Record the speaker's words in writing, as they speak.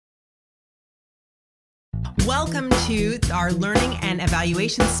Welcome to our Learning and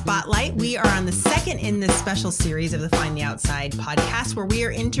Evaluation Spotlight. We are on the second in this special series of the Find the Outside podcast, where we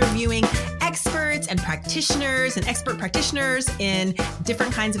are interviewing experts and practitioners and expert practitioners in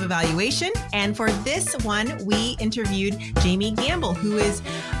different kinds of evaluation. And for this one, we interviewed Jamie Gamble, who is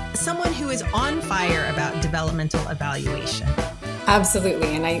someone who is on fire about developmental evaluation. Absolutely.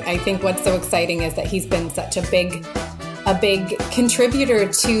 And I think what's so exciting is that he's been such a big contributor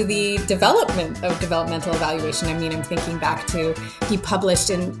to the development of developmental evaluation. I mean, I'm thinking back to, he published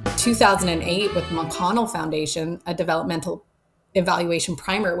in 2008 with McConnell Foundation, a developmental evaluation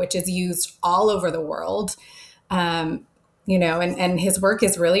primer, which is used all over the world. And his work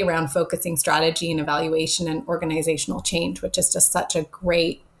is really around focusing strategy and evaluation and organizational change, which is just such a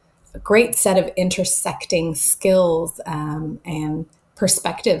great set of intersecting skills and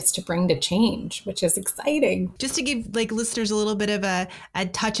perspectives to bring to change, which is exciting. Just to give listeners a little bit of a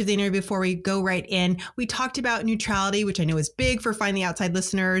touch of the interview before we go right in, we talked about neutrality, which I know is big for Find the Outside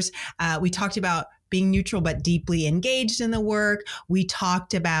listeners. We talked about being neutral but deeply engaged in the work. We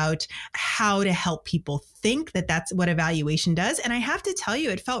talked about how to help people think that that's what evaluation does. And I have to tell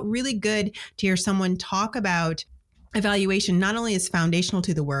you, it felt really good to hear someone talk about evaluation not only as foundational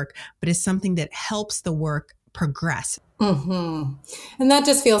to the work, but as something that helps the work progress. Mm-hmm. And that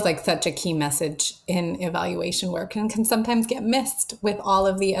just feels like such a key message in evaluation work and can sometimes get missed with all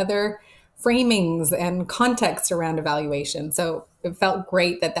of the other framings and context around evaluation. So it felt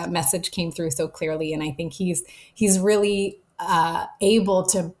great that message came through so clearly. And I think he's really able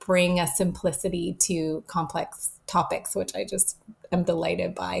to bring a simplicity to complex topics, which I just am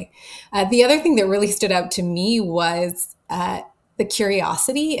delighted by. The other thing that really stood out to me was the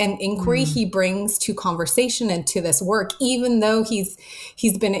curiosity and inquiry he brings to conversation and to this work, even though he's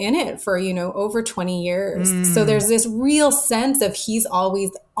been in it for, over 20 years. So there's this real sense of he's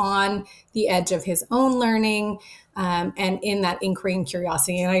always on the edge of his own learning and in that inquiry and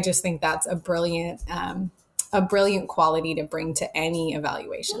curiosity. And I just think that's a brilliant quality to bring to any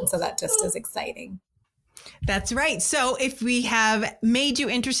evaluation. So that just is exciting. That's right. So if we have made you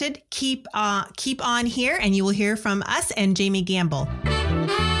interested, keep on here and you will hear from us and Jamie Gamble.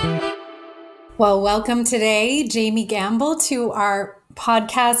 Well, welcome today, Jamie Gamble, to our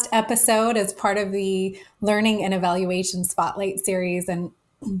podcast episode as part of the Learning and Evaluation Spotlight series. And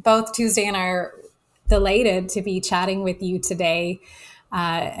both Tuesday and I are delighted to be chatting with you today.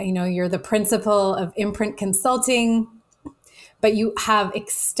 You're the principal of Imprint Consulting, but you have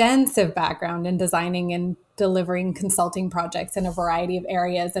extensive background in designing and delivering consulting projects in a variety of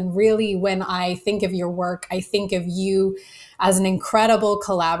areas. And really, when I think of your work, I think of you as an incredible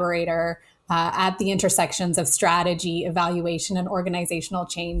collaborator at the intersections of strategy, evaluation, and organizational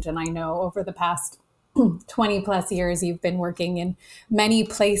change. And I know over the past 20 plus years, you've been working in many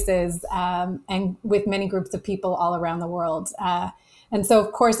places and with many groups of people all around the world. And so,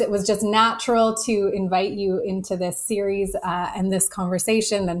 of course, it was just natural to invite you into this series and this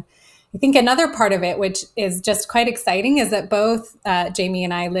conversation. And I think another part of it, which is just quite exciting, is that both Jamie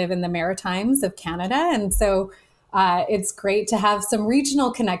and I live in the Maritimes of Canada. And so it's great to have some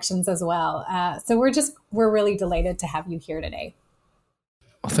regional connections as well. So we're really delighted to have you here today.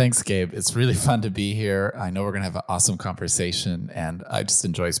 Well, thanks, Gabe. It's really fun to be here. I know we're going to have an awesome conversation, and I just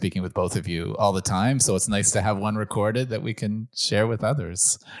enjoy speaking with both of you all the time. So it's nice to have one recorded that we can share with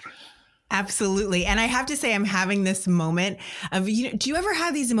others. Absolutely. And I have to say, I'm having this moment of, do you ever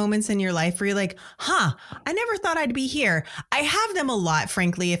have these moments in your life where you're like, I never thought I'd be here? I have them a lot,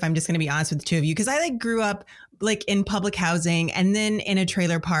 frankly, if I'm just going to be honest with the two of you, because I grew up in public housing and then in a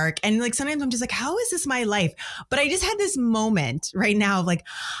trailer park. And sometimes I'm just like, how is this my life? But I just had this moment right now of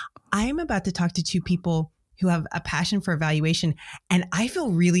I'm about to talk to two people who have a passion for evaluation, and I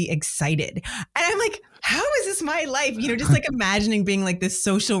feel really excited. And I'm like, how is this my life? Just imagining being this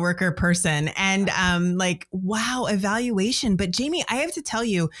social worker person and wow, evaluation. But Jamie, I have to tell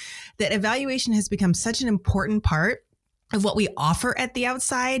you that evaluation has become such an important part of what we offer at the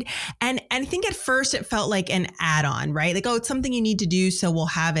outside. And I think at first it felt like an add-on, right? It's something you need to do, so we'll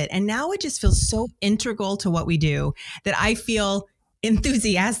have it. And now it just feels so integral to what we do that I feel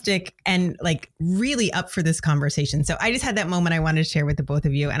enthusiastic and really up for this conversation. So I just had that moment I wanted to share with the both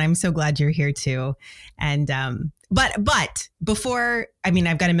of you, and I'm so glad you're here too. And but before,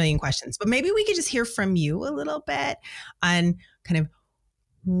 I've got a million questions, but maybe we could just hear from you a little bit on kind of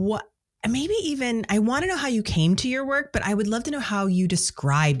what, maybe even, I want to know how you came to your work, but I would love to know how you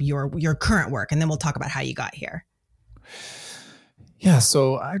describe your current work, and then we'll talk about how you got here. Yeah,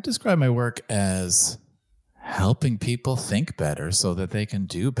 so I describe my work as helping people think better so that they can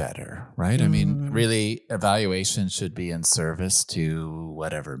do better, right? I mean, really, evaluation should be in service to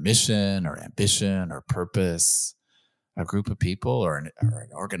whatever mission or ambition or purpose a group of people or an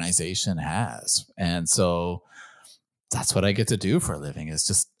organization has. And so that's what I get to do for a living, is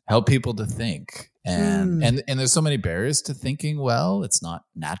just help people to think. And there's so many barriers to thinking well. It's not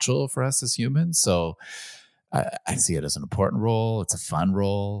natural for us as humans. So I see it as an important role. It's a fun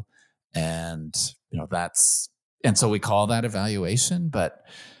role. And, and so we call that evaluation, but,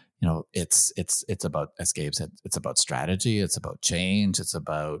 it's about, as Gabe said, it's about strategy. It's about change. It's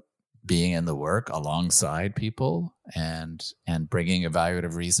about being in the work alongside people and bringing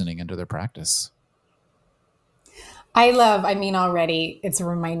evaluative reasoning into their practice. Already it's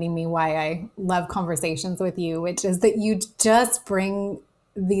reminding me why I love conversations with you, which is that you just bring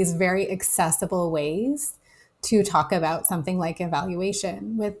these very accessible ways to talk about something like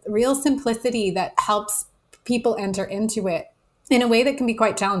evaluation with real simplicity that helps people enter into it in a way that can be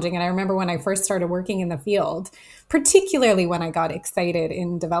quite challenging. And I remember when I first started working in the field, particularly when I got excited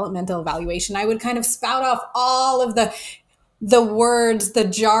in developmental evaluation, I would kind of spout off all of the words, the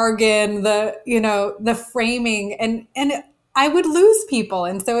jargon, the framing, and I would lose people.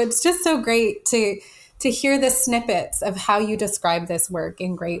 And so it's just so great to hear the snippets of how you describe this work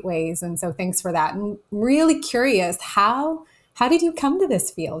in great ways. And so thanks for that. And really curious, how did you come to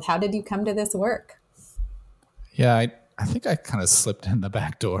this field? How did you come to this work? Yeah, I think I kind of slipped in the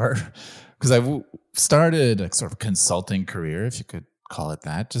back door because I started a sort of consulting career, if you could call it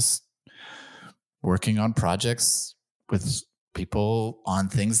that, just working on projects with people on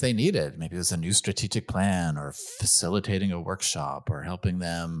things they needed. Maybe it was a new strategic plan or facilitating a workshop or helping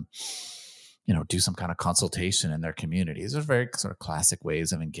them, do some kind of consultation in their communities. Those are very sort of classic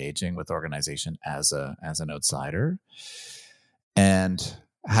ways of engaging with organization as an outsider. And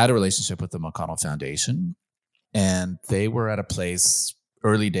I had a relationship with the McConnell Foundation, and they were at a place,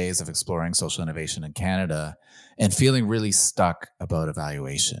 early days of exploring social innovation in Canada, and feeling really stuck about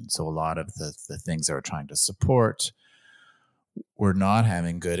evaluation. So a lot of the things they were trying to support were not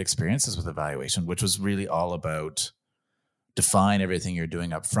having good experiences with evaluation, which was really all about define everything you're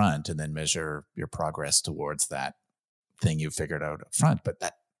doing up front and then measure your progress towards that thing you figured out up front. But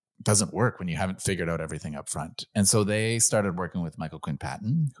that doesn't work when you haven't figured out everything up front. And so they started working with Michael Quinn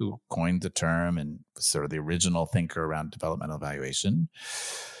Patton, who coined the term and was sort of the original thinker around developmental evaluation,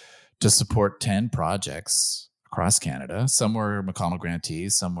 to support 10 projects across Canada. Some were McConnell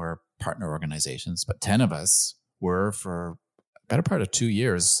grantees, some were partner organizations, but 10 of us were, for a better part of 2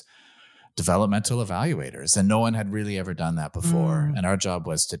 years, developmental evaluators. And no one had really ever done that before. And our job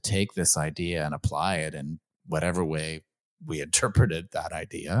was to take this idea and apply it in whatever way we interpreted that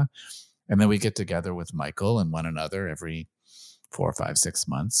idea. And then we get together with Michael and one another every 4, 5, 6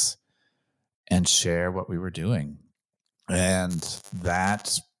 months and share what we were doing. And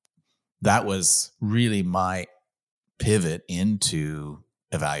that was really my pivot into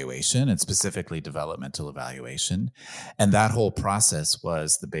evaluation, and specifically developmental evaluation. And that whole process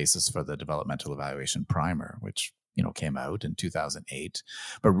was the basis for the developmental evaluation primer, which came out in 2008.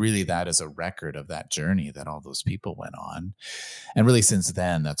 But really, that is a record of that journey that all those people went on. And really, since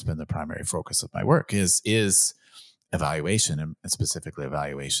then, that's been the primary focus of my work is evaluation, and specifically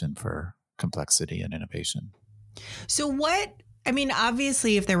evaluation for complexity and innovation. So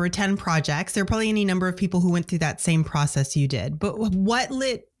obviously, if there were 10 projects, there are probably any number of people who went through that same process you did. But what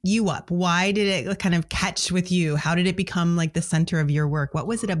lit you up? Why did it kind of catch with you? How did it become like the center of your work? What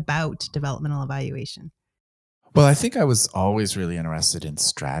was it about developmental evaluation? Well, I think I was always really interested in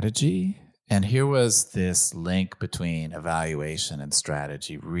strategy. And here was this link between evaluation and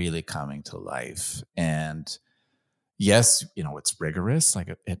strategy really coming to life. And yes, it's rigorous.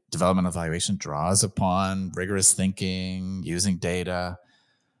 Like developmental evaluation draws upon rigorous thinking, using data.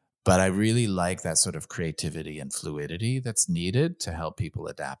 But I really like that sort of creativity and fluidity that's needed to help people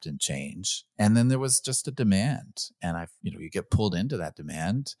adapt and change. And then there was just a demand. And you get pulled into that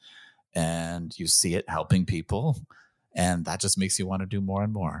demand and you see it helping people. And that just makes you want to do more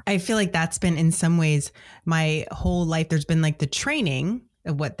and more. I feel like that's been in some ways my whole life. There's been like the training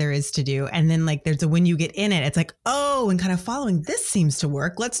of what there is to do. And then like there's when you get in it, it's like, oh, and kind of following this seems to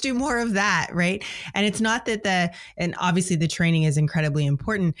work. Let's do more of that. Right. And it's not that and obviously the training is incredibly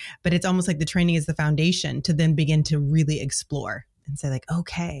important, but it's almost like the training is the foundation to then begin to really explore and say like,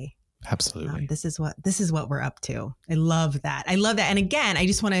 okay. Absolutely. This is what we're up to. I love that. And again, I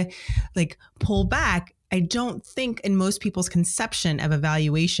just want to like pull back. I don't think in most people's conception of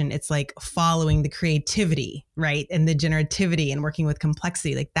evaluation, it's like following the creativity, right? And the generativity and working with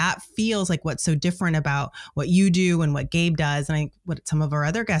complexity. Like that feels like what's so different about what you do and what Gabe does. And what some of our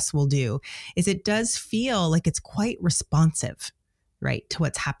other guests will do is it does feel like it's quite responsive, right, to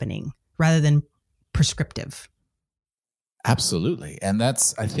what's happening rather than prescriptive. Absolutely. And I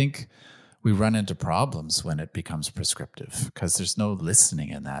think we run into problems when it becomes prescriptive because there's no listening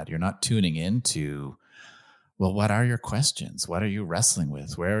in that. You're not tuning into, well, what are your questions? What are you wrestling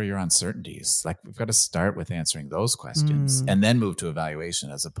with? Where are your uncertainties? Like we've got to start with answering those questions and then move to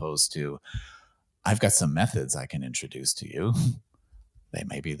evaluation as opposed to, I've got some methods I can introduce to you. They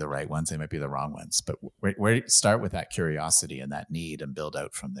may be the right ones, they might be the wrong ones, but we start with that curiosity and that need and build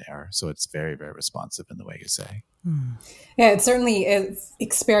out from there. So it's very, very responsive in the way you say. Yeah, it certainly is.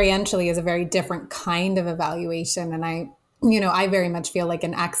 Experientially is a very different kind of evaluation. And I very much feel like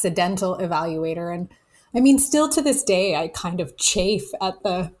an accidental evaluator. And I mean, still to this day, I kind of chafe at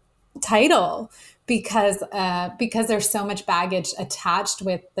the title because there's so much baggage attached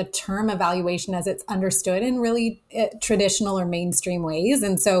with the term evaluation as it's understood in really traditional or mainstream ways.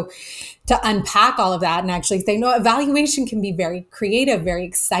 And so to unpack all of that and actually say, no, evaluation can be very creative, very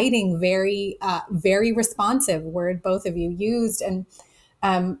exciting, very, very responsive, word both of you used. And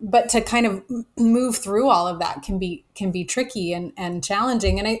but to kind of move through all of that can be tricky and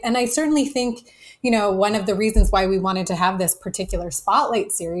challenging. And I certainly think, one of the reasons why we wanted to have this particular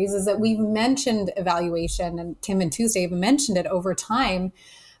spotlight series is that we've mentioned evaluation, and Tim and Tuesday have mentioned it over time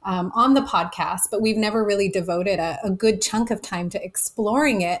on the podcast, but we've never really devoted a good chunk of time to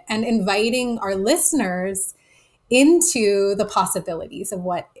exploring it and inviting our listeners into the possibilities of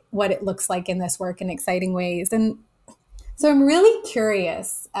what it looks like in this work in exciting ways. And so I'm really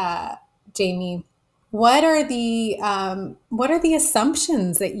curious, Jamie, what are the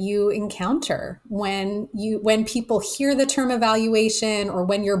assumptions that you encounter when people hear the term evaluation, or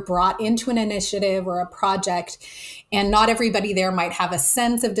when you're brought into an initiative or a project, and not everybody there might have a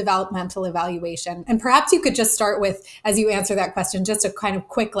sense of developmental evaluation? And perhaps you could just start with, as you answer that question, just a kind of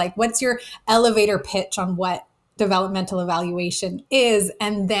quick, like, what's your elevator pitch on what developmental evaluation is,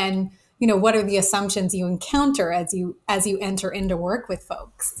 and then what are the assumptions you encounter as you enter into work with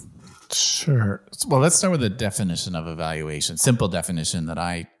folks? Sure. Well, let's start with the definition of evaluation. Simple definition that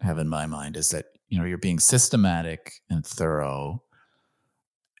I have in my mind is that, you're being systematic and thorough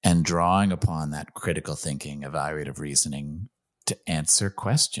and drawing upon that critical thinking, evaluative reasoning to answer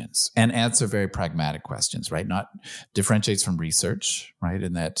questions and answer very pragmatic questions, right? Not differentiates from research, right?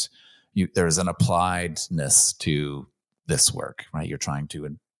 In that there is an appliedness to this work, right? You're trying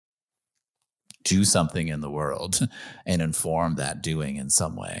to do something in the world and inform that doing in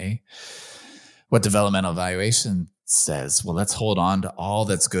some way. What developmental evaluation says, well, let's hold on to all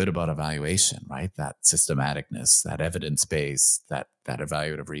that's good about evaluation, right? That systematicness, that evidence base, that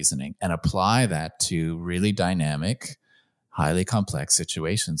evaluative reasoning, and apply that to really dynamic, highly complex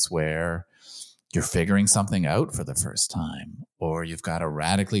situations where you're figuring something out for the first time, or you've got a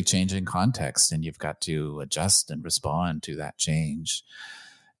radically changing context and you've got to adjust and respond to that change.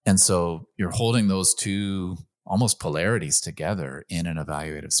 And so you're holding those two almost polarities together in an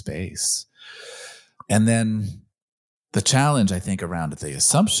evaluative space. And then the challenge, I think, around the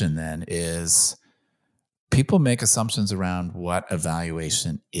assumption then is people make assumptions around what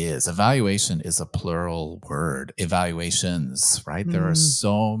evaluation is. Evaluation is a plural word. Evaluations, right? There are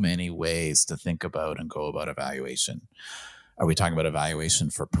so many ways to think about and go about evaluation. Are we talking about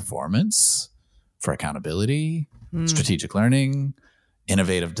evaluation for performance, for accountability, strategic learning,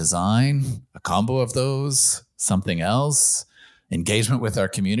 innovative design, a combo of those, something else, engagement with our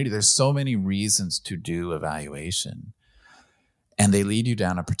community? There's so many reasons to do evaluation. And they lead you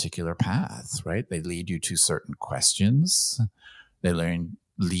down a particular path, right? They lead you to certain questions. They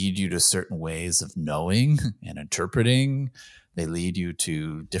lead you to certain ways of knowing and interpreting. They lead you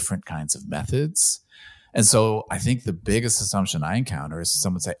to different kinds of methods. And so I think the biggest assumption I encounter is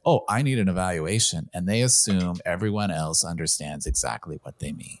someone say, oh, I need an evaluation. And they assume everyone else understands exactly what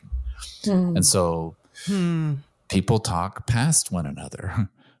they mean. And so people talk past one another.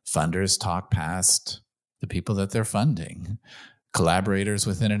 Funders talk past the people that they're funding. Collaborators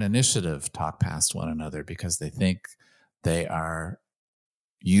within an initiative talk past one another because they think they are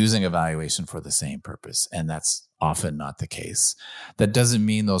using evaluation for the same purpose. And that's often not the case. That doesn't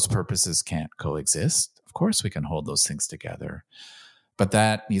mean those purposes can't coexist. Of course, we can hold those things together, but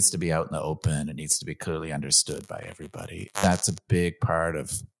that needs to be out in the open. It needs to be clearly understood by everybody. That's a big part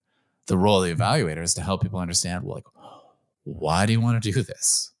of the role of the evaluator, is to help people understand, well, like, why do you want to do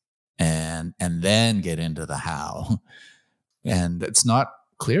this? And then get into the how. And it's not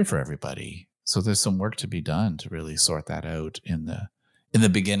clear for everybody. So there's some work to be done to really sort that out in the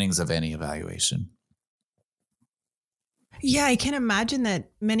beginnings of any evaluation. Yeah, I can imagine that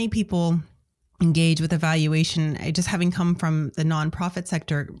many people engage with evaluation. Just having come from the nonprofit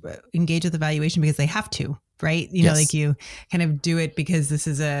sector, engage with evaluation because they have to, right? You know, like you kind of do it because this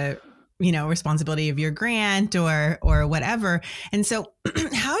is a, you know, responsibility of your grant or whatever. And so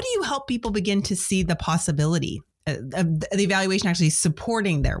how do you help people begin to see the possibility of the evaluation actually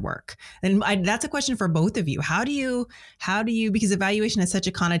supporting their work? And that's a question for both of you. How do you, because evaluation has such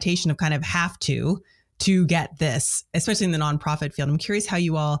a connotation of kind of have to get this, especially in the nonprofit field. I'm curious how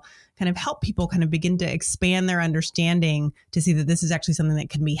you all kind of help people kind of begin to expand their understanding to see that this is actually something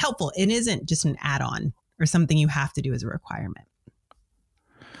that can be helpful. It isn't just an add-on or something you have to do as a requirement.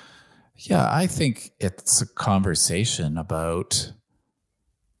 Yeah, I think it's a conversation about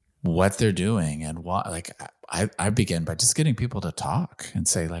what they're doing and what, like, I begin by just getting people to talk and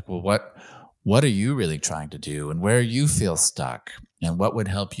say, like, well, what are you really trying to do, and where you feel stuck, and what would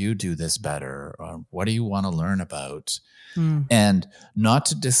help you do this better, or what do you want to learn about? And not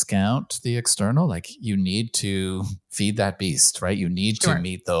to discount the external, like you need to feed that beast, right? You need to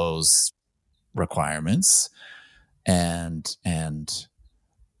meet those requirements, but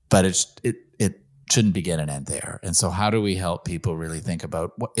it shouldn't begin and end there. And so how do we help people really think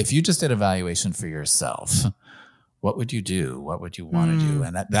about if you just did evaluation for yourself, what would you do? What would you want to do?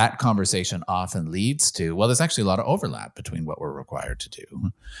 And that conversation often leads to, well, there's actually a lot of overlap between what we're required to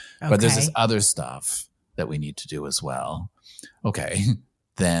do. But there's this other stuff that we need to do as well. Okay,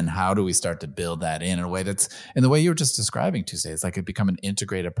 then how do we start to build that in a way that's, in the way you were just describing, Tuesday, it's like it become an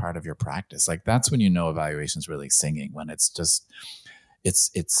integrated part of your practice. Like that's when you know evaluation's really singing, when it's just,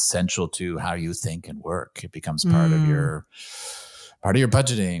 it's central to how you think and work. It becomes part of your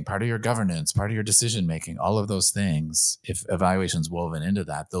budgeting, part of your governance, part of your decision making, all of those things. If evaluation's woven into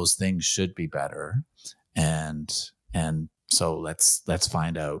that, those things should be better. And so let's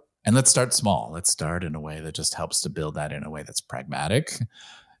find out, and let's start small. Let's start in a way that just helps to build that in a way that's pragmatic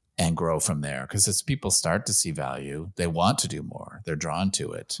and grow from there. Because as people start to see value, they want to do more. They're drawn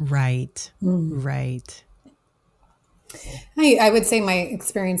to it. Right. Right. I would say my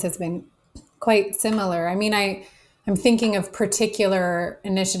experience has been quite similar. I mean, I'm thinking of particular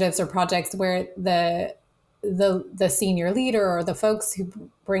initiatives or projects where the senior leader or the folks who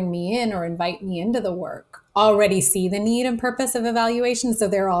bring me in or invite me into the work already see the need and purpose of evaluation. So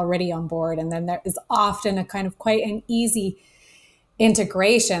they're already on board. And then there is often a kind of quite an easy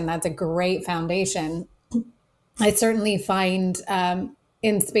integration. That's a great foundation. I certainly find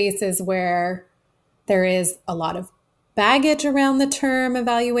in spaces where there is a lot of baggage around the term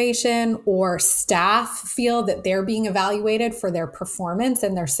evaluation, or staff feel that they're being evaluated for their performance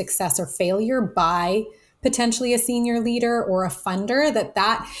and their success or failure by potentially a senior leader or a funder,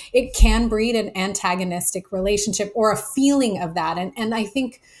 that it can breed an antagonistic relationship or a feeling of that. And I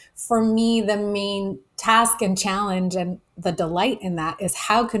think for me, the main task and challenge and the delight in that is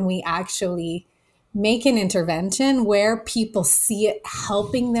how can we actually make an intervention where people see it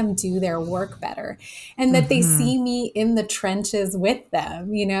helping them do their work better, and that they see me in the trenches with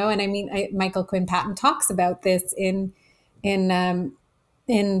them, you know? And I mean, Michael Quinn Patton talks about this in the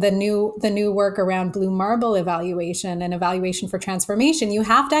new work around Blue Marble evaluation and evaluation for transformation. You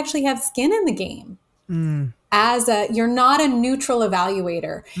have to actually have skin in the game. You're not a neutral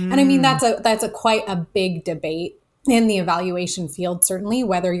evaluator. And I mean, that's a quite a big debate in the evaluation field, certainly,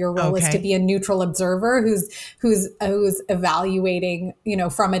 whether your role is to be a neutral observer who's evaluating, you know,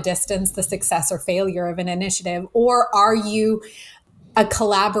 from a distance the success or failure of an initiative, or are you a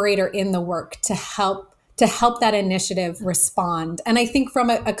collaborator in the work to help that initiative respond. And I think from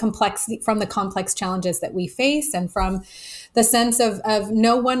from the complex challenges that we face, and from the sense of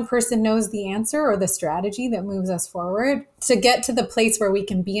no one person knows the answer or the strategy that moves us forward, to get to the place where we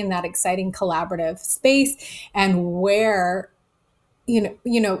can be in that exciting collaborative space, and where, you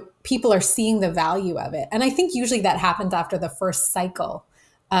know, people are seeing the value of it. And I think usually that happens after the first cycle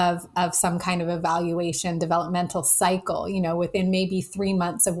of some kind of evaluation developmental cycle, you know, within maybe 3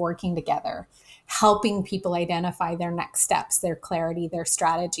 months of working together, helping people identify their next steps, their clarity, their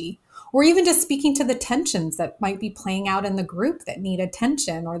strategy, or even just speaking to the tensions that might be playing out in the group that need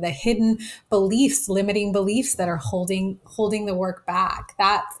attention, or the hidden beliefs, limiting beliefs that are holding the work back.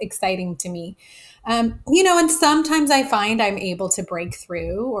 That's exciting to me. You know, and sometimes I find I'm able to break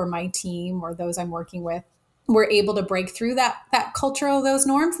through, or my team or those I'm working with, we're able to break through that cultural, those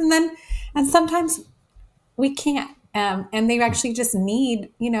norms. And sometimes we can't. And they actually just need,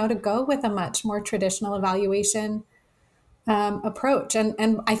 you know, to go with a much more traditional evaluation approach.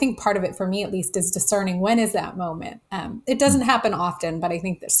 And I think part of it for me, at least, is discerning when is that moment. It doesn't happen often, but I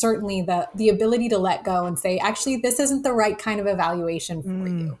think that certainly the ability to let go and say, actually, this isn't the right kind of evaluation for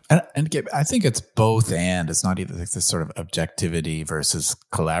you. And I think it's both and. It's not either like this sort of objectivity versus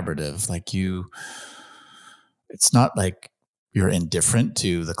collaborative. It's not like you're indifferent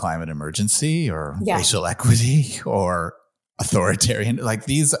to the climate emergency or racial equity or authoritarian. Like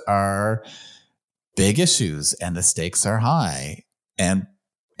these are big issues and the stakes are high.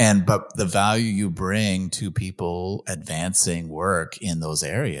 But the value you bring to people advancing work in those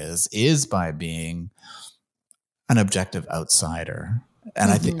areas is by being an objective outsider. And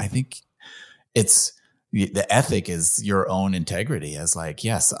I think it's the ethic is your own integrity as like,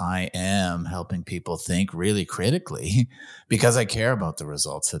 yes, I am helping people think really critically because I care about the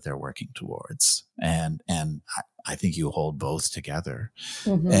results that they're working towards. And I think you hold both together.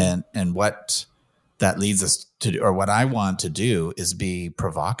 And what that leads us to do, or what I want to do, is be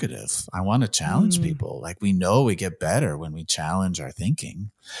provocative. I want to challenge people. Like, we know we get better when we challenge our thinking,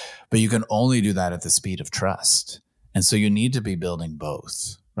 but you can only do that at the speed of trust. And so you need to be building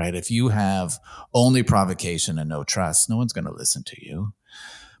both, right? If you have only provocation and no trust, no one's going to listen to you.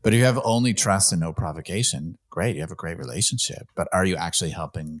 But if you have only trust and no provocation, great, you have a great relationship. But are you actually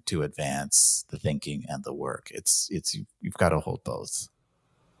helping to advance the thinking and the work? You've got to hold both.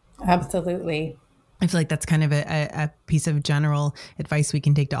 Absolutely. I feel like that's kind of a piece of general advice we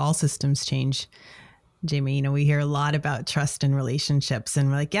can take to all systems change. Jamie, we hear a lot about trust in relationships, and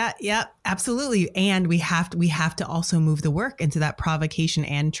we're like, yeah, absolutely. And we have to also move the work into that provocation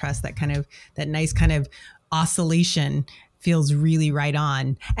and trust, that nice kind of oscillation feels really right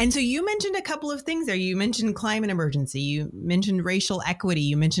on. And so you mentioned a couple of things there. You mentioned climate emergency, you mentioned racial equity,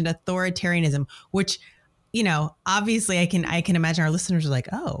 you mentioned authoritarianism, which, obviously I can imagine our listeners are like,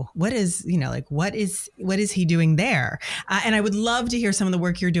 oh, what is he doing there? And I would love to hear some of the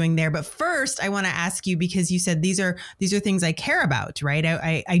work you're doing there. But first, I want to ask you, because you said these are things I care about, right?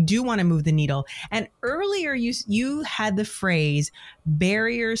 I do want to move the needle. And earlier you had the phrase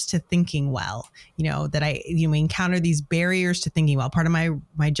barriers to thinking well, that we encounter these barriers to thinking well. Part of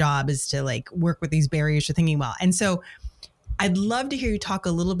my job is to work with these barriers to thinking well. And so I'd love to hear you talk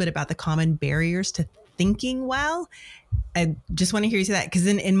a little bit about the common barriers to thinking well. I just want to hear you say that, because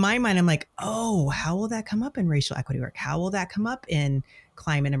in my mind, I'm like, oh, how will that come up in racial equity work? How will that come up in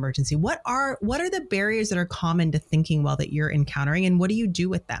climate emergency? What are the barriers that are common to thinking well that you're encountering, and what do you do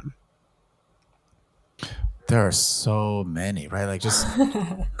with them? There are so many, right? Like, just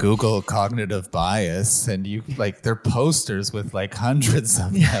Google cognitive bias and they're posters with hundreds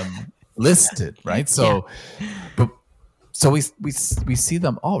of them listed, right? So, So we see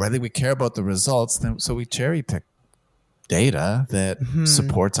them all, right? We care about the results, so we cherry pick data that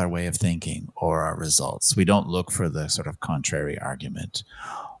supports our way of thinking or our results. We don't look for the sort of contrary argument,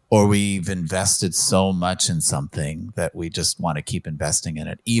 or we've invested so much in something that we just want to keep investing in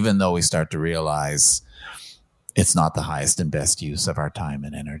it, even though we start to realize it's not the highest and best use of our time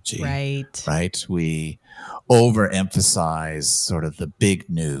and energy. Right? We overemphasize sort of the big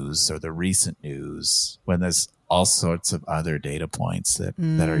news or the recent news when there's all sorts of other data points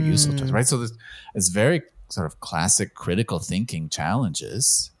that are useful to us, right? So it's very sort of classic critical thinking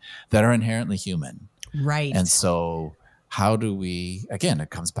challenges that are inherently human. Right. And so how do we, again, it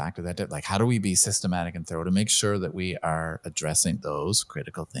comes back to that, how do we be systematic and thorough to make sure that we are addressing those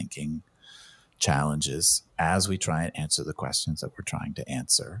critical thinking challenges as we try and answer the questions that we're trying to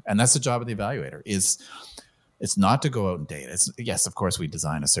answer? And that's the job of the evaluator. It's not to go out and data. Yes, of course, we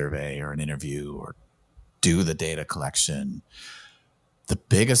design a survey or an interview or do the data collection. The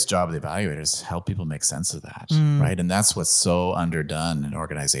biggest job of the evaluator is help people make sense of that, right? And that's what's so underdone in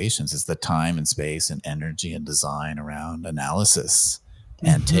organizations, is the time and space and energy and design around analysis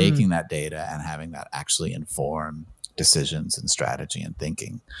and taking that data and having that actually inform decisions and strategy and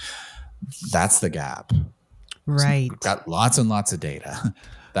thinking. That's the gap. Right. So we've got lots and lots of data.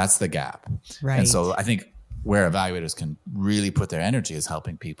 That's the gap. Right. And so I think where evaluators can really put their energy is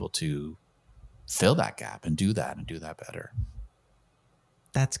helping people to fill that gap and do that better.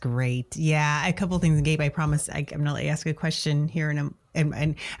 That's great. Yeah, a couple of things, Gabe. I promise I'm going to let you ask a question here, and I'm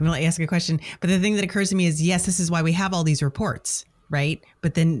going to let you ask a question. But the thing that occurs to me is, yes, this is why we have all these reports, right?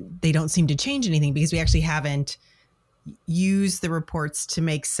 But then they don't seem to change anything because we actually haven't used the reports to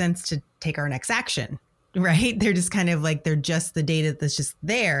make sense to take our next action, right? They're just kind of they're just the data that's just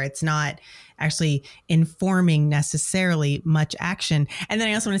there. It's not actually informing necessarily much action. And then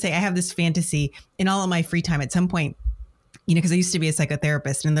I also want to say, I have this fantasy in all of my free time at some point, because I used to be a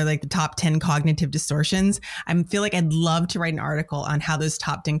psychotherapist, and they're the top 10 cognitive distortions. I feel like I'd love to write an article on how those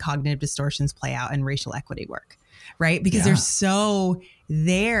top 10 cognitive distortions play out in racial equity work. right? Because they're so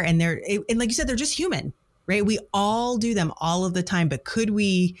there and and like you said, they're just human, right? We all do them all of the time, but could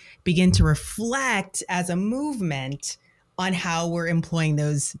we begin to reflect as a movement on how we're employing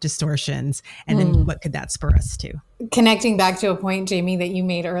those distortions? And then what could that spur us to? Connecting back to a point, Jamie, that you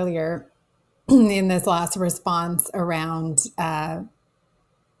made earlier in this last response around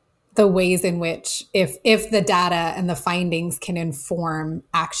the ways in which if the data and the findings can inform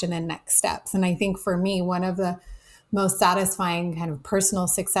action and next steps. And I think for me, one of the most satisfying kind of personal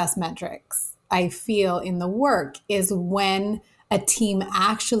success metrics I feel in the work is when a team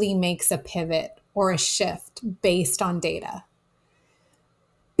actually makes a pivot or a shift based on data.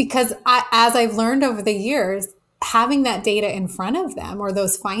 Because as I've learned over the years, having that data in front of them or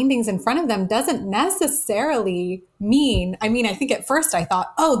those findings in front of them doesn't necessarily mean, I think at first I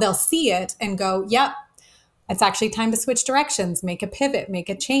thought, oh, they'll see it and go, yep, it's actually time to switch directions, make a pivot, make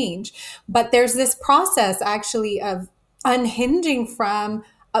a change. But there's this process actually of unhinging from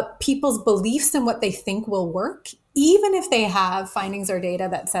people's beliefs and what they think will work, even if they have findings or data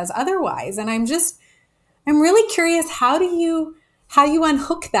that says otherwise. And I'm really curious, how do you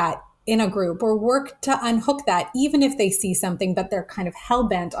unhook that in a group or work to unhook that, even if they see something, but they're kind of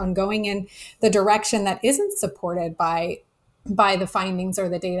hell-bent on going in the direction that isn't supported by the findings or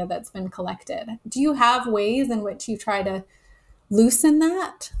the data that's been collected? Do you have ways in which you try to loosen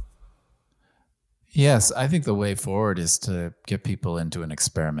that? Yes, I think the way forward is to get people into an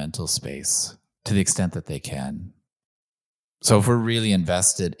experimental space to the extent that they can. So if we're really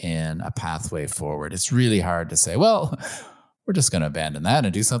invested in a pathway forward, it's really hard to say, well, we're just going to abandon that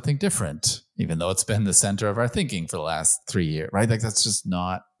and do something different, even though it's been the center of our thinking for the last 3 years, right? Like that's just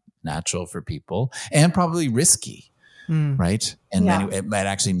not natural for people and probably risky, right? And it might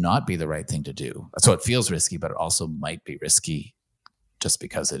actually not be the right thing to do. So it feels risky, but it also might be risky just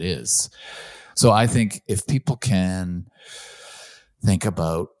because it is. So I think if people can think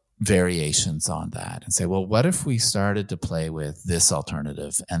about variations on that and say, well, what if we started to play with this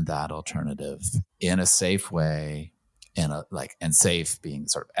alternative and that alternative in a safe way, and safe being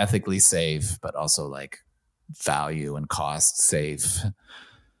sort of ethically safe, but also like value and cost safe,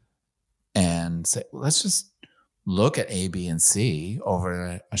 and say, let's just look at A, B, and C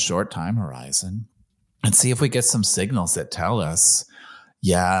over a short time horizon and see if we get some signals that tell us,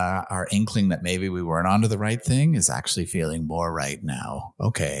 yeah, our inkling that maybe we weren't onto the right thing is actually feeling more right now.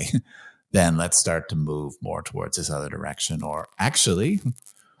 Okay, then let's start to move more towards this other direction. Or actually,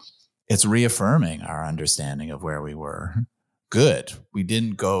 it's reaffirming our understanding of where we were. Good. We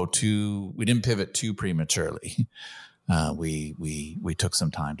didn't pivot too prematurely. We took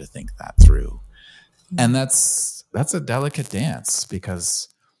some time to think that through. And that's a delicate dance because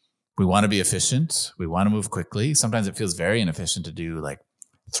we want to be efficient. We want to move quickly. Sometimes it feels very inefficient to do like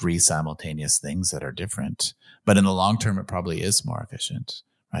 3 simultaneous things that are different. But in the long term, it probably is more efficient,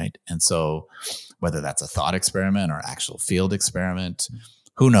 right? And so whether that's a thought experiment or actual field experiment,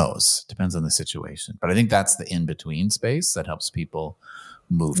 who knows? Depends on the situation. But I think that's the in-between space that helps people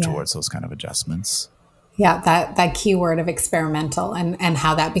move towards those kind of adjustments. Yeah, that key word of experimental and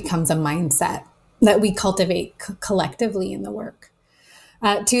how that becomes a mindset that we cultivate collectively in the work.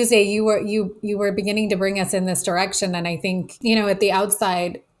 Tuesday, you were beginning to bring us in this direction. And I think, at the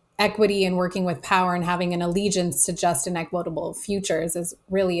outside, equity and working with power and having an allegiance to just and equitable futures is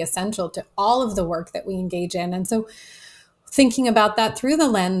really essential to all of the work that we engage in. And so thinking about that through the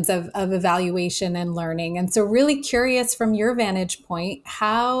lens of evaluation and learning. And so really curious from your vantage point,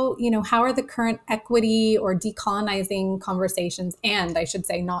 how are the current equity or decolonizing conversations, and I should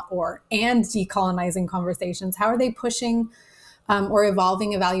say and decolonizing conversations, how are they pushing or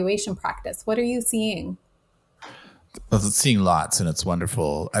evolving evaluation practice? What are you seeing? Well, seeing lots, and it's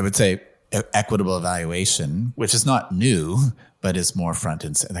wonderful. I would say equitable evaluation, which is not new, but is more front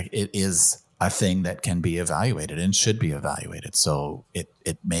and center. Like it is a thing that can be evaluated and should be evaluated. So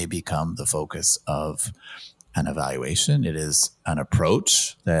it may become the focus of an evaluation. It is an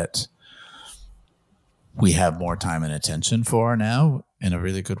approach that we have more time and attention for now in a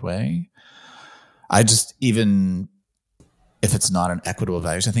really good way. Even if it's not an equitable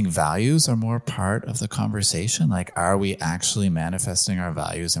evaluation, I think values are more part of the conversation. Like, are we actually manifesting our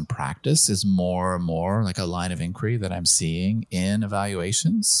values in practice is more and more like a line of inquiry that I'm seeing in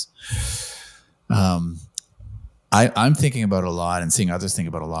evaluations. I'm thinking about a lot and seeing others think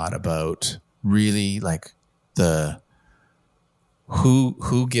about a lot about really like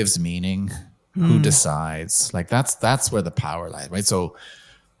who gives meaning, who decides. Like that's where the power lies, right? So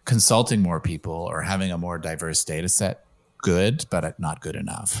consulting more people or having a more diverse data set, good, but not good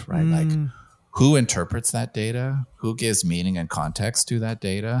enough, right? Like who interprets that data? Who gives meaning and context to that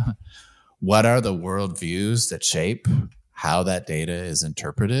data? what are the worldviews that shape how that data is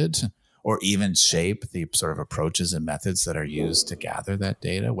interpreted, or even shape the sort of approaches and methods that are used to gather that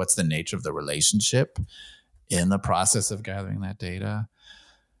data? What's the nature of the relationship in the process of gathering that data?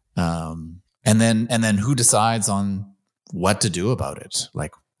 And then who decides on what to do about it?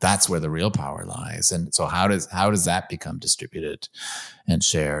 Like, that's where the real power lies. And so how does that become distributed and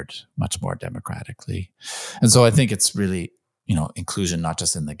shared much more democratically? And so I think it's really, inclusion, not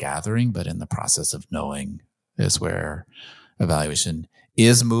just in the gathering, but in the process of knowing, is where evaluation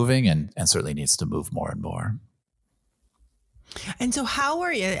is moving and certainly needs to move more and more. And so how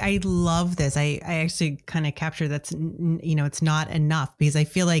are you? I love this. I actually kind of capture that's, it's not enough, because I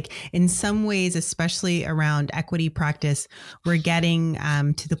feel like in some ways, especially around equity practice, we're getting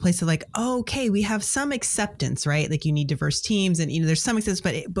to the place of like, oh, okay, we have some acceptance, right? Like you need diverse teams and, there's some acceptance,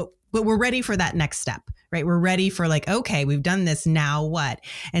 but we're ready for that next step, right? We're ready for like, okay, we've done this, now what?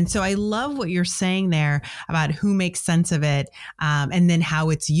 And so I love what you're saying there about who makes sense of it, and then how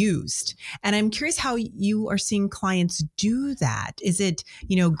it's used. And I'm curious how you are seeing clients do that. Is it,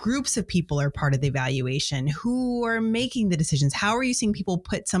 groups of people are part of the evaluation? Who are making the decisions? How are you seeing people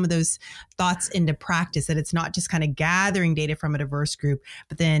put some of those thoughts into practice, that it's not just kind of gathering data from a diverse group,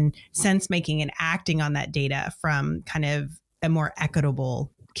 but then sense making and acting on that data from kind of a more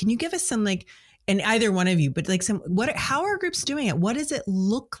equitable? Can you give us some, like, and either one of you, but like how are groups doing it? What does it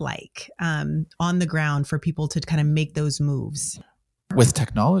look like on the ground for people to kind of make those moves? With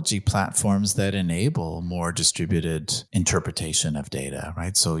technology platforms that enable more distributed interpretation of data,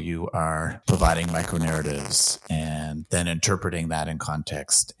 right? So you are providing micronarratives and then interpreting that in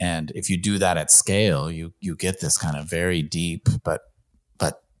context. And if you do that at scale, you get this kind of very deep but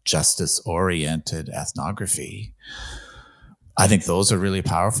justice-oriented ethnography. I think those are really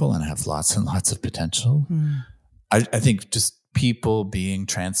powerful and have lots and lots of potential. I think just people being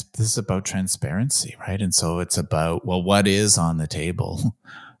this is about transparency, right? And so it's about, well, what is on the table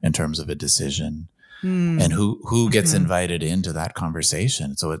in terms of a decision, and who gets invited into that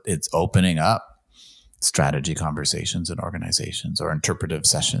conversation. So it's opening up strategy conversations in organizations, or interpretive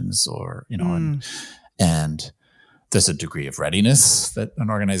sessions, or, and there's a degree of readiness that an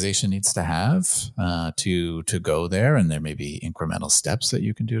organization needs to have to go there, and there may be incremental steps that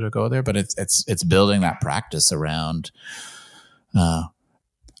you can do to go there. But it's building that practice around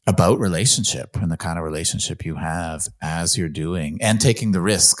about relationship and the kind of relationship you have as you're doing, and taking the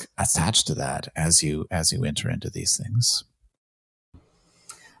risk attached to that as you enter into these things.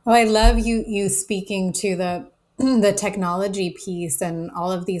 Oh, I love you speaking to the technology piece and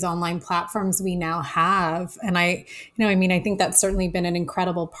all of these online platforms we now have. And I think that's certainly been an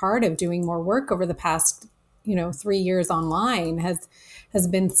incredible part of doing more work over the past, 3 years online has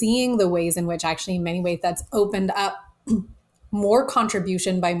been seeing the ways in which actually in many ways that's opened up more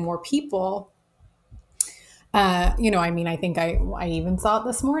contribution by more people. I think I even saw it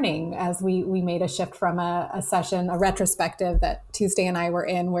this morning as we made a shift from a session, a retrospective that Tuesday and I were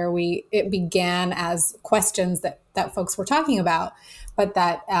in, where it began as questions that folks were talking about, but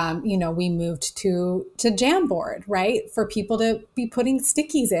that, we moved to Jamboard, right? For people to be putting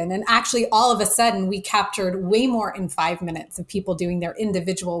stickies in. And actually all of a sudden we captured way more in 5 minutes of people doing their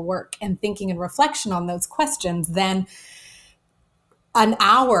individual work and thinking and reflection on those questions than an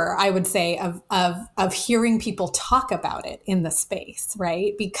hour, I would say, of hearing people talk about it in the space,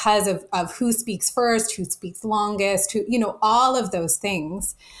 right? Because of who speaks first, who speaks longest, all of those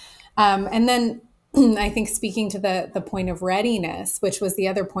things. And then I think speaking to the point of readiness, which was the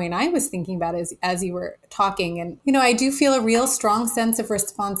other point I was thinking about as you were talking. And, I do feel a real strong sense of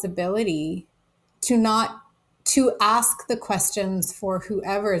responsibility to ask the questions for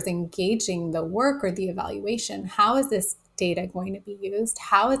whoever is engaging the work or the evaluation. How is this data going to be used?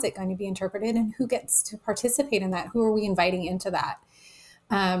 How is it going to be interpreted? And who gets to participate in that? Who are we inviting into that?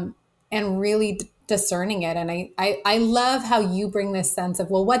 And really discerning it. And I love how you bring this sense of,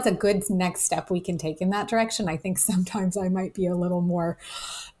 well, what's a good next step we can take in that direction? I think sometimes I might be a little more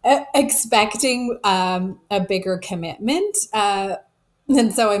expecting a bigger commitment.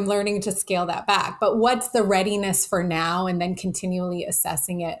 And so I'm learning to scale that back. But what's the readiness for now, and then continually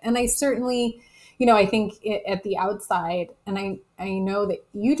assessing it? And I certainly, I think at the outside, and I know that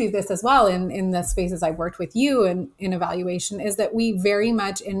you do this as well in the spaces I've worked with you in evaluation, is that we very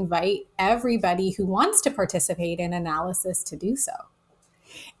much invite everybody who wants to participate in analysis to do so.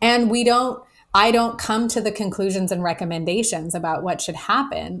 And I don't come to the conclusions and recommendations about what should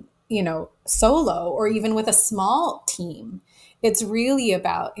happen, solo or even with a small team. It's really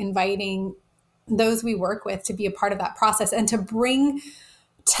about inviting those we work with to be a part of that process and to bring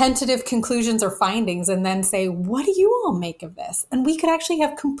tentative conclusions or findings and then say, what do you all make of this? And we could actually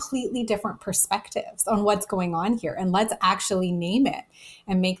have completely different perspectives on what's going on here. And let's actually name it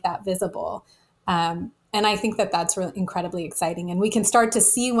and make that visible. And I think that that's really incredibly exciting. And we can start to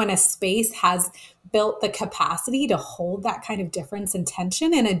see when a space has built the capacity to hold that kind of difference and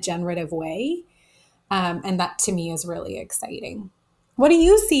tension in a generative way. And that to me is really exciting. What do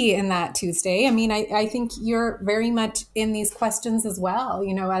you see in that, Tuesday? I mean, I think you're very much in these questions as well,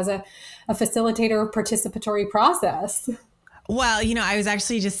 you know, as a facilitator of participatory process. Well, you know, I was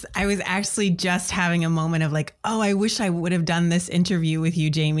actually just having a moment of like, oh, I wish I would have done this interview with you,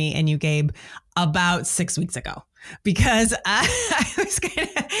 Jamie, and you, Gabe, about 6 weeks ago, because I was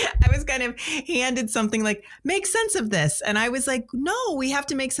kind of handed something like, make sense of this. And I was like, no, we have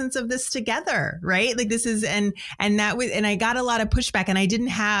to make sense of this together. Right. Like this is, and I got a lot of pushback, and I didn't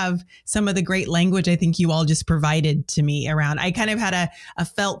have some of the great language I think you all just provided to me around. I kind of had a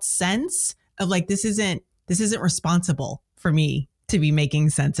felt sense of like, this isn't responsible for me to be making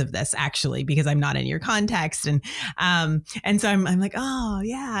sense of this, actually, because I'm not in your context. And so I'm like, oh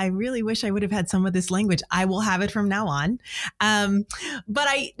yeah, I really wish I would have had some of this language. I will have it from now on. But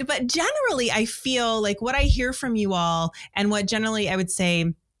generally I feel like what I hear from you all, and what generally I would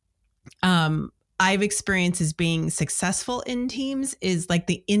say, I've experienced as being successful in teams, is like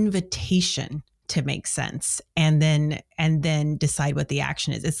the invitation to make sense and then decide what the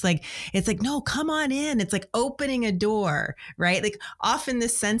action is. It's like, no, come on in. It's like opening a door, right? Like often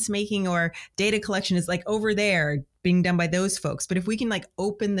this sense making or data collection is like over there being done by those folks. But if we can like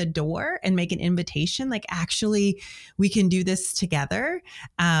open the door and make an invitation, like actually we can do this together.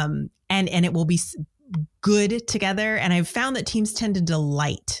 And it will be good together. And I've found that teams tend to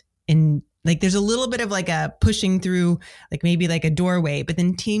delight in, like there's a little bit of like a pushing through, like maybe like a doorway, but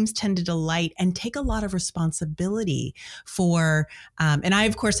then teams tend to delight and take a lot of responsibility for, and I,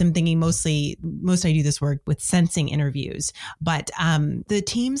 of course, am thinking most I do this work with sensing interviews, but the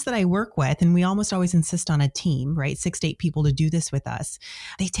teams that I work with, and we almost always insist on a team, right? 6 to 8 people to do this with us.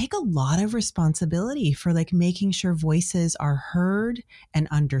 They take a lot of responsibility for like making sure voices are heard and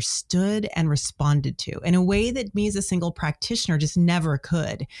understood and responded to in a way that me as a single practitioner just never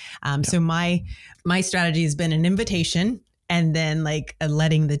could. So my strategy has been an invitation and then like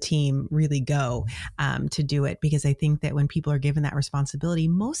letting the team really go to do it, because I think that when people are given that responsibility,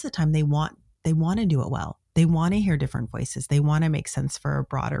 most of the time they want to do it well. They want to hear different voices. They want to make sense for a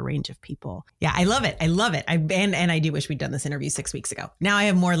broader range of people. Yeah, I love it. And I do wish we'd done this interview 6 weeks ago. Now I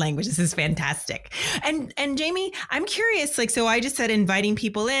have more language. This is fantastic. And Jamie, I'm curious, like, so I just said inviting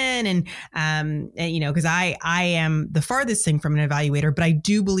people in and you know, because I am the farthest thing from an evaluator, but I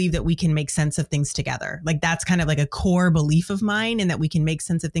do believe that we can make sense of things together. Like that's kind of like a core belief of mine, and that we can make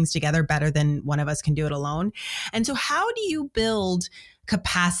sense of things together better than one of us can do it alone. And so how do you build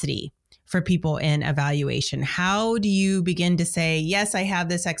capacity for people in evaluation? How do you begin to say, yes, I have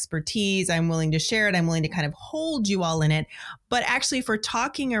this expertise, I'm willing to share it, I'm willing to kind of hold you all in it, but actually if we're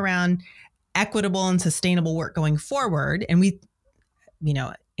talking around equitable and sustainable work going forward, and we, you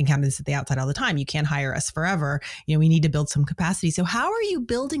know, encounter this at the outside all the time, you can't hire us forever, you know, we need to build some capacity. So how are you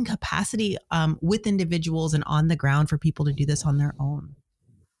building capacity with individuals and on the ground for people to do this on their own?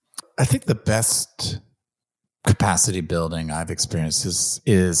 I think the best capacity building I've experienced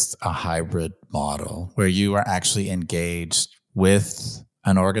is a hybrid model where you are actually engaged with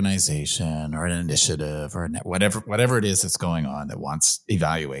an organization or an initiative or whatever it is that's going on that wants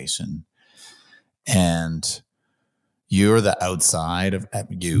evaluation, and you're the outside of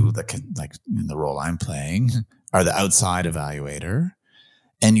you, like in the role I'm playing, are the outside evaluator,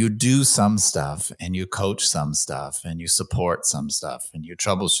 and you do some stuff and you coach some stuff and you support some stuff and you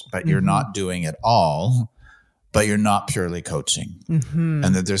troubleshoot, but you're not doing it all. But you're not purely coaching. Mm-hmm.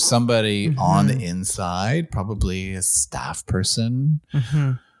 And that there's somebody on the inside, probably a staff person,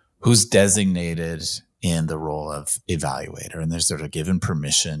 who's designated in the role of evaluator. And they're sort of given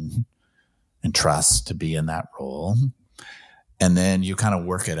permission and trust to be in that role. And then you kind of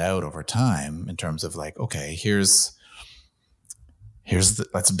work it out over time in terms of like, okay,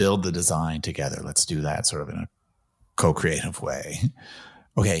 let's build the design together. Let's do that sort of in a co-creative way.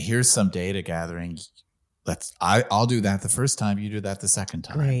 Okay, here's some data gathering. I'll do that the first time, you do that the second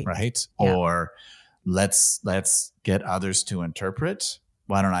time, right? Yeah. Or let's get others to interpret.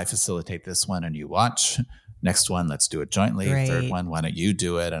 Why don't I facilitate this one and you watch? Next one, let's do it jointly. Right. Third one, why don't you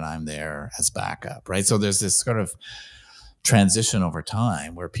do it and I'm there as backup, right? So there's this sort of transition over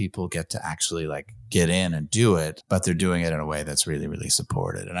time where people get to actually like get in and do it, but they're doing it in a way that's really, really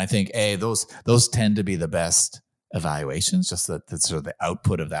supported. And I think those tend to be the best evaluations, just that sort of the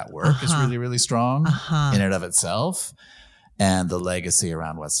output of that work is really, really strong in and of itself. and the legacy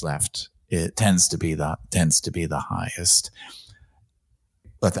around what's left, it tends to be the highest.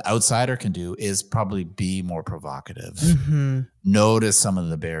 What the outsider can do is probably be more provocative. Mm-hmm. Notice some of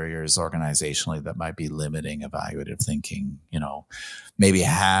the barriers organizationally that might be limiting evaluative thinking. Maybe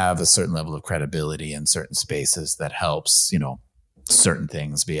have a certain level of credibility in certain spaces that helps, certain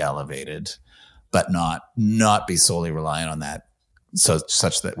things be elevated, but not be solely reliant on that.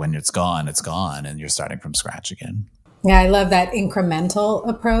 Such that when it's gone, and you're starting from scratch again. Yeah, I love that incremental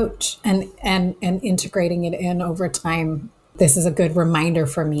approach and integrating it in over time. This is a good reminder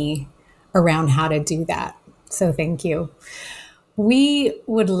for me around how to do that. So thank you. We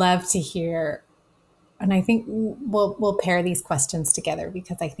would love to hear, and I think we'll pair these questions together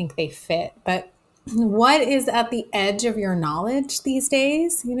because I think they fit. But what is at the edge of your knowledge these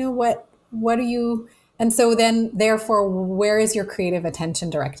days? What are you? And so then, therefore, where is your creative attention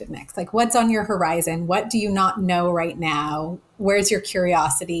directed next? Like, what's on your horizon? What do you not know right now? Where's your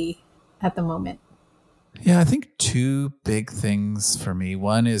curiosity at the moment? Yeah, I think two big things for me.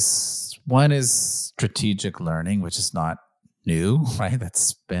 One is strategic learning, which is not new, right?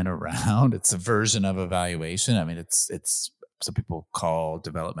 That's been around. It's a version of evaluation. I mean, it's some people call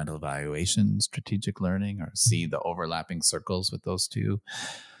developmental evaluation strategic learning, or see the overlapping circles with those two.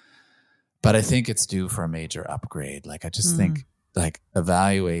 But I think it's due for a major upgrade. Like, I just think like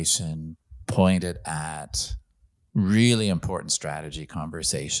evaluation pointed at really important strategy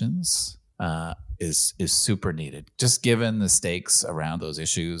conversations is super needed, just given the stakes around those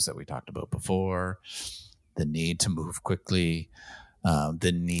issues that we talked about before, the need to move quickly,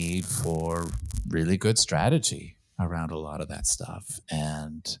 the need for really good strategy around a lot of that stuff.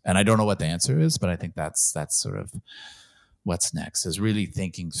 And I don't know what the answer is, but I think that's sort of what's next, is really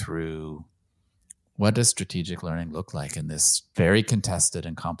thinking through, what does strategic learning look like in this very contested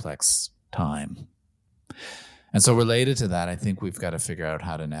and complex time? And so related to that, I think we've got to figure out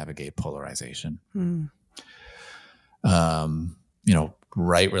how to navigate polarization.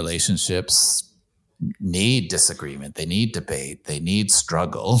 Right relationships need disagreement. They need debate. They need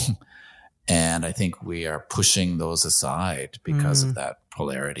struggle. And I think we are pushing those aside because of that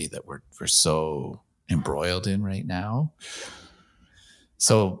polarity that we're so embroiled in right now.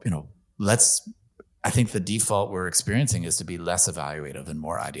 So, I think the default we're experiencing is to be less evaluative and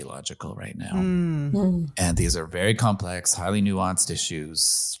more ideological right now. And these are very complex, highly nuanced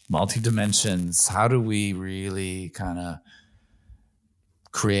issues, multi-dimensions. How do we really kind of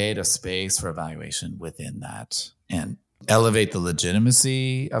create a space for evaluation within that and elevate the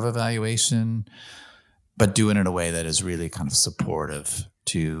legitimacy of evaluation, but do it in a way that is really kind of supportive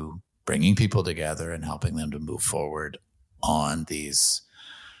to bringing people together and helping them to move forward on these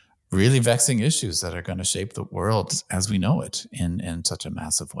really vexing issues that are going to shape the world as we know it in such a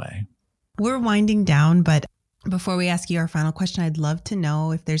massive way. We're winding down, but before we ask you our final question, I'd love to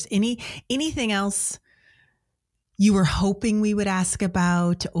know if there's anything else you were hoping we would ask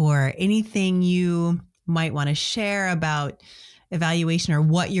about, or anything you might want to share about evaluation, or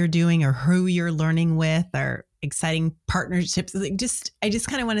what you're doing, or who you're learning with, or exciting partnerships. I just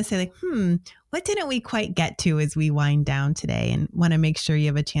kind of want to say, what didn't we quite get to as we wind down today, and want to make sure you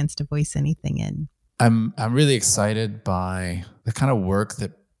have a chance to voice anything in. I'm really excited by the kind of work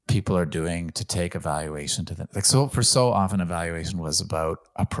that people are doing to take evaluation to them. For so often evaluation was about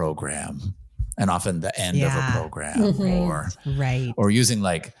a program, and often the end of a program, or using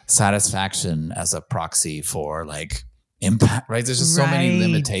like satisfaction as a proxy for like impact, right? There's just so many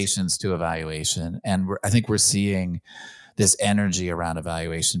limitations to evaluation. And I think we're seeing this energy around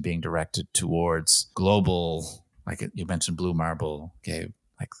evaluation being directed towards global, like you mentioned Blue Marble, Gabe,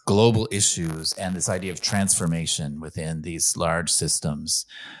 like global issues, and this idea of transformation within these large systems.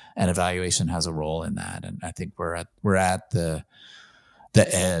 And evaluation has a role in that. And I think we're at the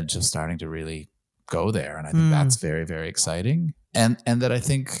edge of starting to really go there. And I think that's very, very exciting. And that I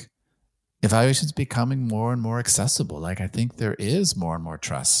think evaluation is becoming more and more accessible. Like, I think there is more and more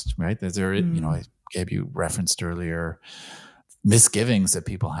trust, right? I gave you referenced earlier misgivings that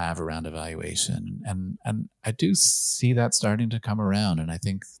people have around evaluation. And I do see that starting to come around. And I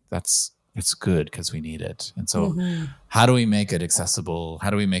think it's good because we need it. And so how do we make it accessible? How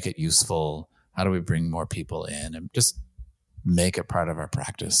do we make it useful? How do we bring more people in and just make it part of our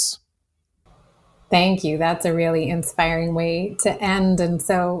practice? Thank you. That's a really inspiring way to end. And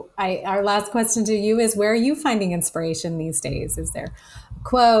so our last question to you is, where are you finding inspiration these days? Is there a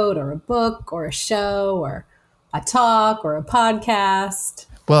quote or a book or a show or a talk or a podcast?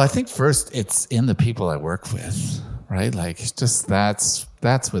 Well, I think first it's in the people I work with, right? Like, just that's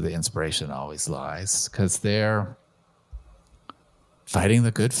where the inspiration always lies, because they're fighting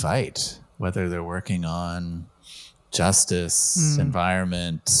the good fight, whether they're working on justice,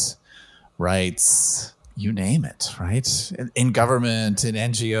 environment, rights, you name it, right? In government, in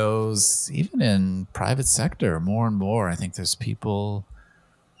NGOs, even in private sector, more and more, I think there's people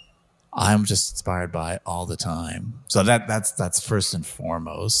I'm just inspired by all the time. So that's first and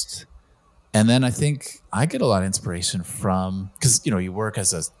foremost. And then I think I get a lot of inspiration from, because, you work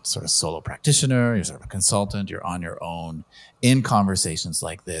as a sort of solo practitioner, you're sort of a consultant, you're on your own in conversations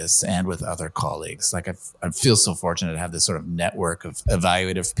like this and with other colleagues. Like I feel so fortunate to have this sort of network of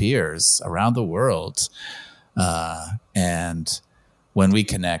evaluative peers around the world. And when we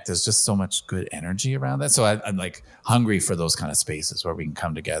connect, there's just so much good energy around that. So I'm like hungry for those kind of spaces where we can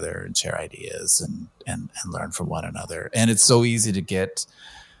come together and share ideas and learn from one another. And it's so easy to get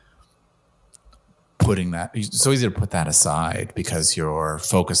so easy to put that aside because you're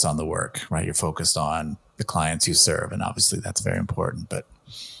focused on the work, right? You're focused on the clients you serve. And obviously that's very important. But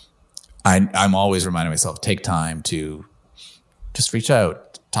I'm always reminding myself, take time to just reach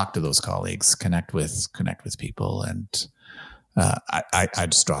out, talk to those colleagues, connect with people. And I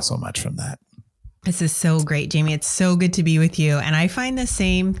just draw so much from that. This is so great, Jamie. It's so good to be with you. And I find the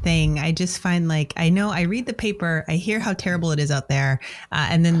same thing. I just find I read the paper, I hear how terrible it is out there.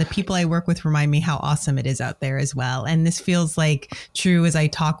 And then the people I work with remind me how awesome it is out there as well. And this feels like true as I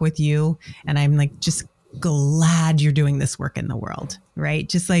talk with you. And I'm just glad you're doing this work in the world, right?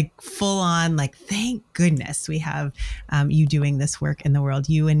 Just full on, thank goodness we have you doing this work in the world,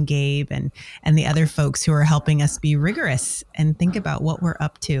 you and Gabe and the other folks who are helping us be rigorous and think about what we're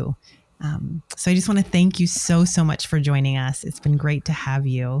up to. So I just want to thank you so much for joining us. It's been great to have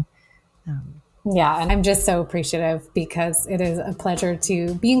you. Yeah, and I'm just so appreciative because it is a pleasure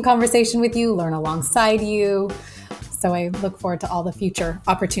to be in conversation with you, learn alongside you. So I look forward to all the future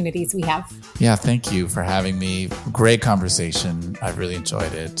opportunities we have. Yeah, thank you for having me. Great conversation. I've really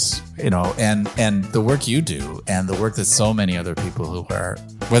enjoyed it. And the work you do and the work that so many other people who are,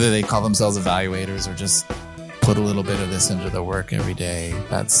 whether they call themselves evaluators or just put a little bit of this into their work every day,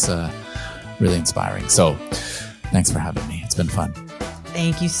 that's really inspiring. So thanks for having me. It's been fun.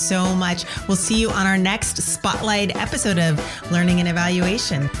 Thank you so much. We'll see you on our next Spotlight episode of Learning and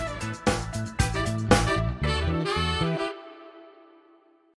Evaluation.